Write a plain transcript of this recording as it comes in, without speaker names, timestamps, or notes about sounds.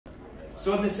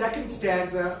So in the second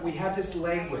stanza, we have this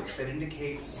language that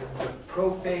indicates the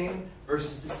profane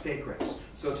versus the sacred.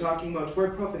 So talking about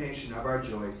toward profanation of our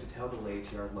joys to tell the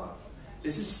laity our love.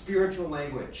 This is spiritual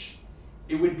language.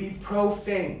 It would be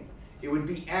profane. It would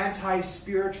be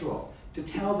anti-spiritual to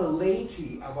tell the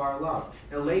laity of our love.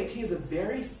 Now, laity is a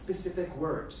very specific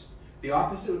word. The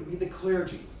opposite would be the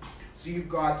clergy. So you've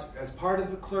got, as part of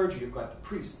the clergy, you've got the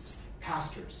priests,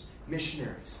 pastors,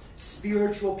 missionaries,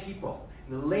 spiritual people.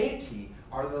 And the laity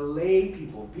are the lay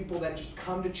people, people that just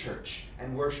come to church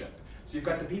and worship. So you've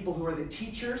got the people who are the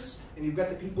teachers, and you've got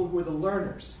the people who are the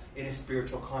learners in a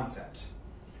spiritual concept.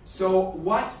 So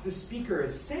what the speaker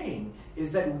is saying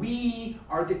is that we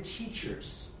are the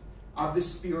teachers of the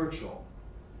spiritual.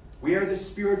 We are the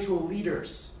spiritual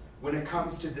leaders when it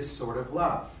comes to this sort of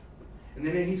love. And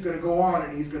then he's going to go on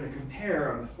and he's going to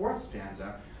compare on the fourth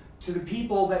stanza to the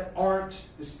people that aren't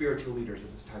the spiritual leaders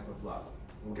of this type of love.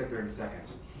 We'll get there in a second.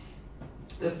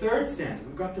 The third stanza,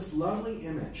 we've got this lovely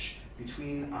image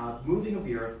between moving of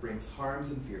the earth brings harms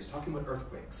and fears, talking about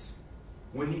earthquakes.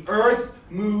 When the earth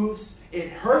moves, it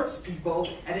hurts people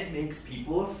and it makes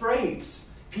people afraid.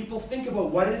 People think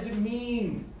about, what does it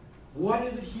mean? What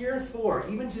is it here for?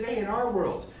 Even today in our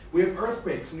world, we have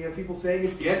earthquakes and we have people saying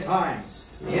it's the end times.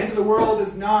 The end of the world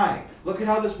is nigh. Look at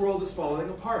how this world is falling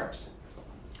apart.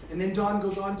 And then Donne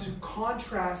goes on to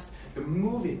contrast the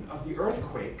moving of the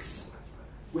earthquakes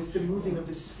with the moving of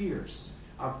the spheres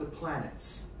of the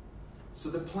planets. So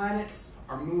the planets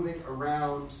are moving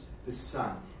around the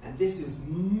sun. And this is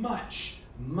much,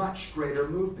 much greater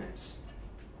movement.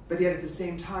 But yet at the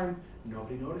same time,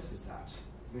 nobody notices that.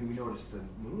 I mean, we notice the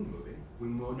moon moving. We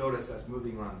notice us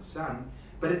moving around the sun.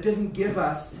 But it doesn't give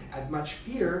us as much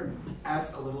fear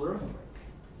as a little earthquake.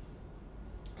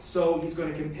 So he's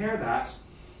going to compare that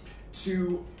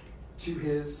to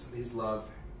his love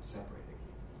separating.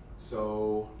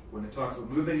 So when it talks about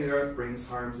moving the earth brings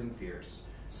harms and fears.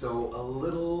 So a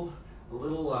little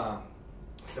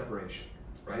separation,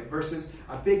 right? Versus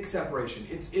a big separation.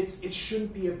 It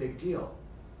shouldn't be a big deal.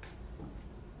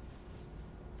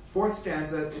 Fourth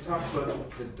stanza, it talks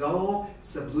about the dull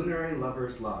sublunary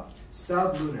lover's love.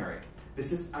 Sublunary.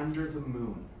 This is under the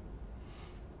moon.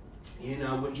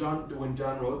 When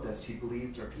Donne wrote this, he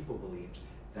believed, or people believed,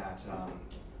 that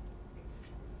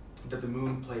the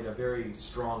moon played a very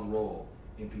strong role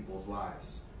in people's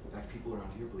lives. In fact, people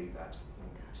around here believe that. When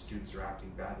students are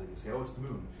acting badly, they say, oh, it's the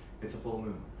moon. It's a full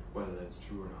moon, whether that's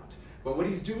true or not. But what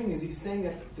he's doing is he's saying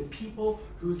that the people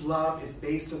whose love is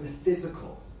based on the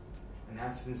physical, and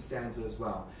that's in the stanza as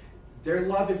well, their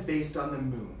love is based on the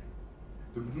moon.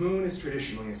 The moon is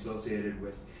traditionally associated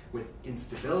with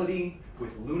instability,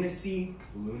 with lunacy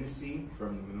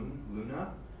from the moon,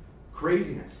 luna,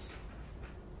 craziness.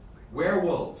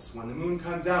 Werewolves, when the moon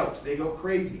comes out, they go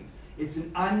crazy. It's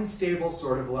an unstable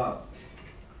sort of love.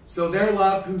 So their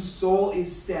love, whose soul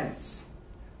is sense.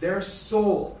 Their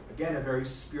soul, again, a very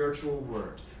spiritual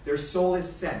word. Their soul is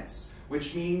sense,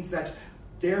 which means that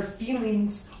their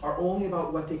feelings are only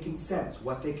about what they can sense,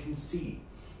 what they can see.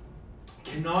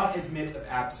 Cannot admit of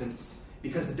absence,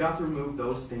 because it doth remove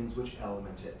those things which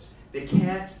element it. They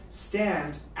can't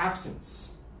stand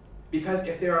absence. Because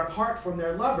if they're apart from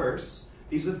their lovers,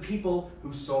 these are the people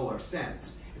whose soul are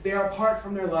sense. If they are apart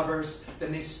from their lovers,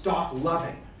 then they stop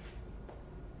loving.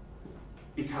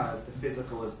 Because the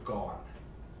physical is gone.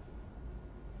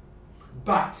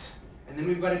 But, and then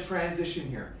we've got a transition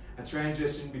here. A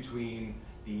transition between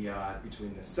the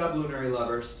sublunary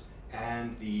lovers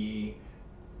and the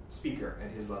speaker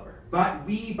and his lover. But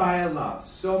we by a love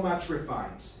so much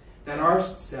refined, that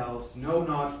ourselves know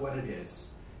not what it is,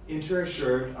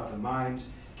 interassured of the mind,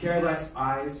 careless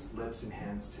eyes, lips, and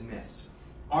hands to miss.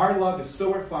 Our love is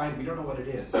so refined we don't know what it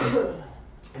is.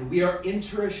 And we are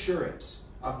interassured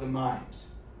of the mind.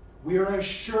 We are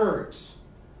assured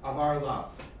of our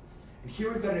love. And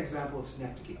here we've got an example of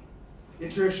synecdoche.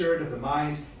 Interassured of the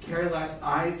mind, careless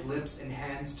eyes, lips, and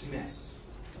hands to miss.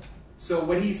 So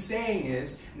what he's saying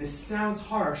is, and this sounds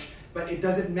harsh, but it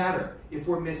doesn't matter if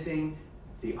we're missing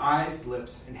the eyes,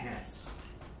 lips, and hands.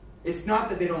 It's not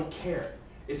that they don't care.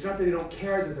 It's not that they don't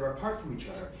care that they're apart from each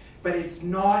other, but it's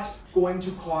not going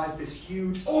to cause this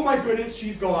huge, oh my goodness,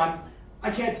 she's gone. I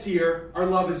can't see her. Our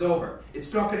love is over.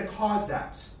 It's not going to cause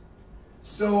that.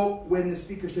 So when the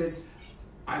speaker says,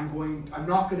 I'm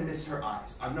not going to miss her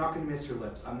eyes. I'm not going to miss her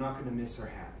lips. I'm not going to miss her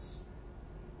hands.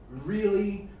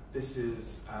 Really, this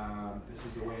is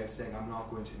a way of saying I'm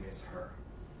not going to miss her.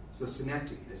 So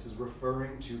synecdoche, this is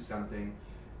referring to something,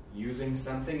 using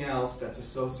something else that's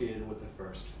associated with the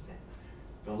first thing.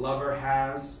 The lover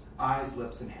has eyes,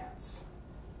 lips, and hands.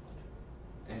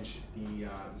 and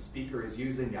the speaker is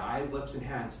using the eyes, lips, and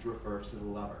hands to refer to the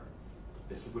lover.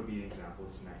 This would be an example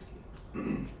of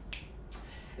synecdoche.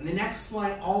 And the next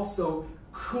line also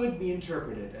could be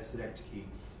interpreted as synecdoche,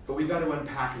 but we've got to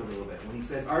unpack it a little bit. When he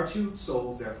says, our two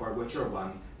souls, therefore, which are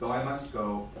one, though I must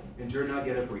go, endure not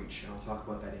yet a breach. And I'll talk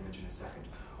about that image in a second.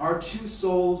 Our two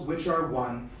souls, which are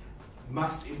one,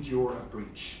 must endure a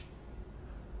breach.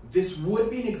 This would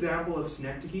be an example of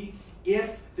synecdoche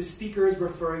if the speaker is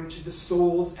referring to the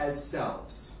souls as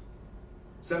selves.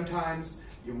 Sometimes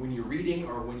when you're reading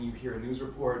or when you hear a news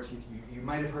report, you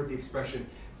might have heard the expression,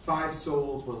 5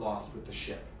 souls were lost with the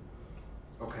ship.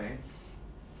 Okay?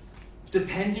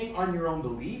 Depending on your own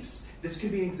beliefs, this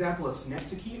could be an example of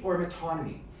synecdoche or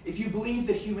metonymy. If you believe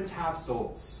that humans have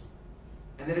souls,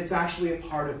 and that it's actually a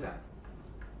part of them,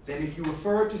 then if you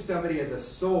refer to somebody as a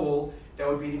soul, that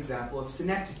would be an example of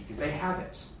synecdoche, because they have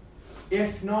it.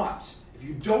 If not, if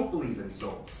you don't believe in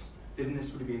souls, then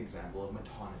this would be an example of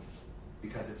metonymy,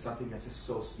 because it's something that's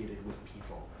associated with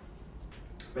people.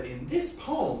 But in this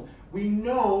poem, we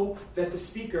know that the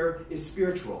speaker is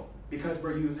spiritual, because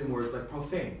we're using words like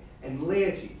profane and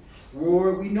laity.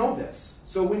 We know this.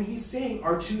 So when he's saying,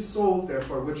 our two souls,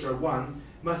 therefore, which are one,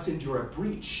 must endure a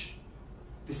breach,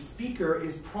 the speaker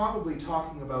is probably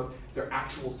talking about their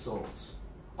actual souls.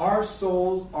 Our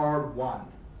souls are one.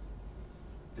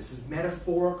 This is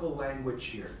metaphorical language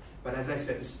here. But as I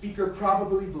said, the speaker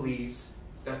probably believes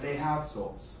that they have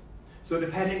souls. So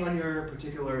depending on your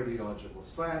particular ideological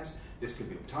slant, this could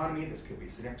be metonymy, this could be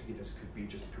synecdoche, this could be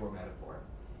just pure metaphor.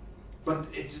 But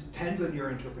it depends on your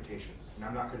interpretation. And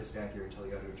I'm not going to stand here and tell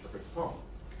you how to interpret the poem.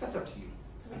 That's up to you.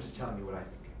 I'm just telling you what I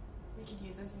think. We could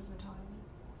use this as metonymy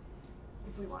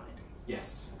if we wanted.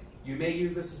 Yes. You may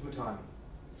use this as metonymy.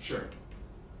 Sure.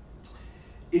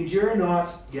 Endure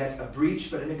not yet a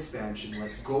breach, but an expansion,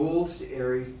 like gold to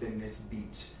airy thinness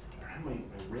beat. I don't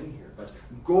have my ring here, but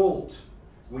gold,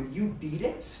 when you beat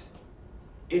it,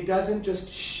 it doesn't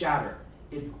just shatter,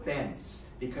 it bends,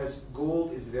 because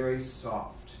gold is very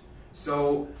soft.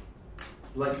 So,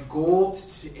 like gold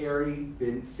to airy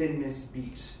thinness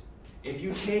beat. If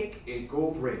you take a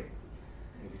gold ring,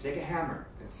 and if you take a hammer,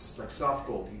 it's like soft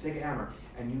gold, you take a hammer,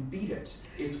 and you beat it,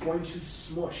 it's going to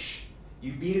smush.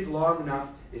 You beat it long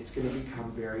enough, it's going to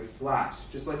become very flat.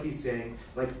 Just like he's saying,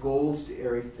 like gold to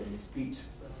airy thinness beat.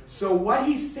 So what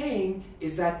he's saying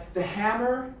is that the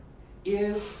hammer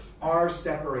is our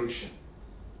separation.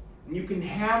 And you can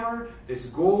hammer this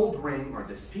gold ring or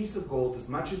this piece of gold as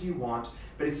much as you want,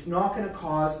 but it's not going to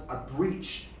cause a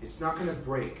breach. It's not going to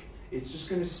break. It's just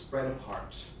going to spread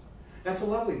apart. That's a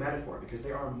lovely metaphor because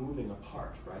they are moving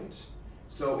apart, right?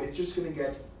 So it's just going to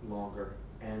get longer,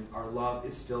 and our love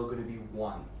is still going to be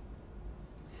one.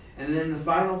 And then in the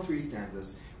final 3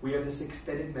 stanzas, we have this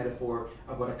extended metaphor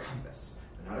about a compass.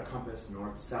 Not a compass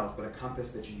north-south, but a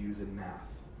compass that you use in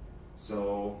math.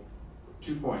 So,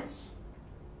 2 points,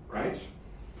 right?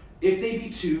 If they be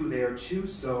 2, they are 2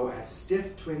 so, as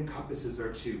stiff twin compasses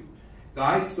are 2.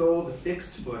 Thy soul, the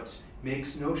fixed foot,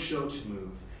 makes no show to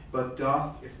move, but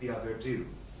doth if the other do.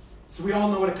 So we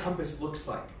all know what a compass looks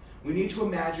like. We need to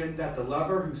imagine that the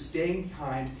lover who's staying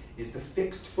behind is the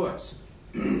fixed foot,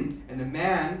 and the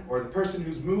man, or the person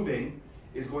who's moving,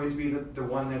 is going to be the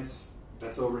one that's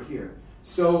over here.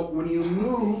 So when you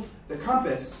move the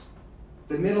compass,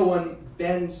 the middle one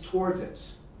bends towards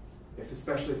it,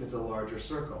 especially if it's a larger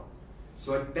circle.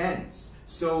 So it bends.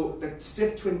 So the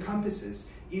stiff twin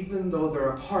compasses, even though they're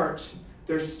apart,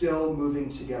 they're still moving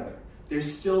together. They're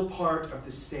still part of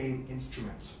the same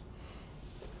instrument.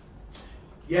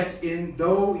 Yet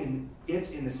though in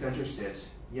the center sit,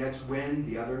 yet when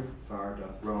the other far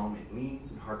doth roam, it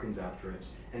leans and hearkens after it,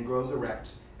 and grows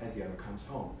erect as the other comes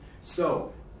home.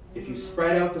 So, if you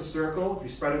spread out the circle, if you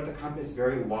spread out the compass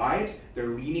very wide, they're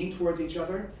leaning towards each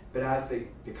other, but as the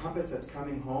compass that's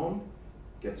coming home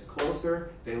gets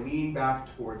closer, they lean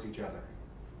back towards each other.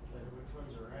 Which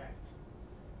one's erect?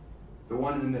 The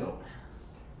one in the middle.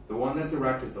 The one that's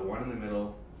erect is the one in the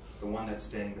middle, the one that's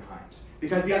staying behind.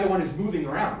 Because the other one is moving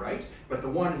around, right? But the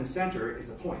one in the center is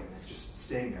the point, and it's just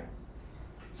staying there.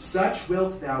 Such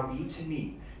wilt thou be to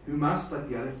me, who must like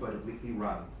the other foot obliquely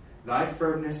run. Thy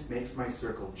firmness makes my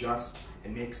circle just,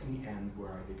 and makes me end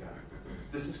where I begun.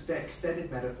 This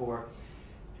extended metaphor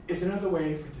is another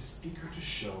way for the speaker to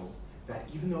show that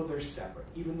even though they're separate,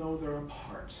 even though they're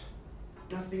apart,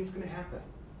 nothing's going to happen.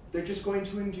 They're just going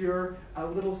to endure a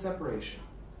little separation.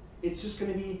 It's just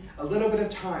going to be a little bit of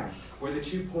time where the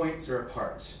 2 points are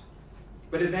apart.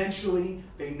 But eventually,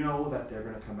 they know that they're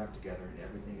going to come back together and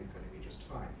everything is going to be just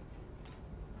fine.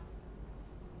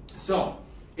 So,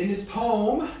 in this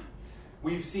poem,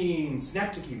 We've seen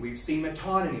synecdoche, we've seen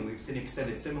metonymy, we've seen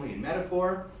extended simile and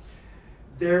metaphor.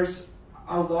 There's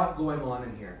a lot going on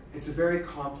in here. It's a very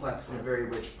complex and a very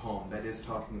rich poem that is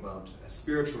talking about a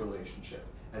spiritual relationship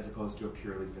as opposed to a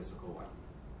purely physical one.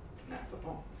 And that's the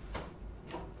poem.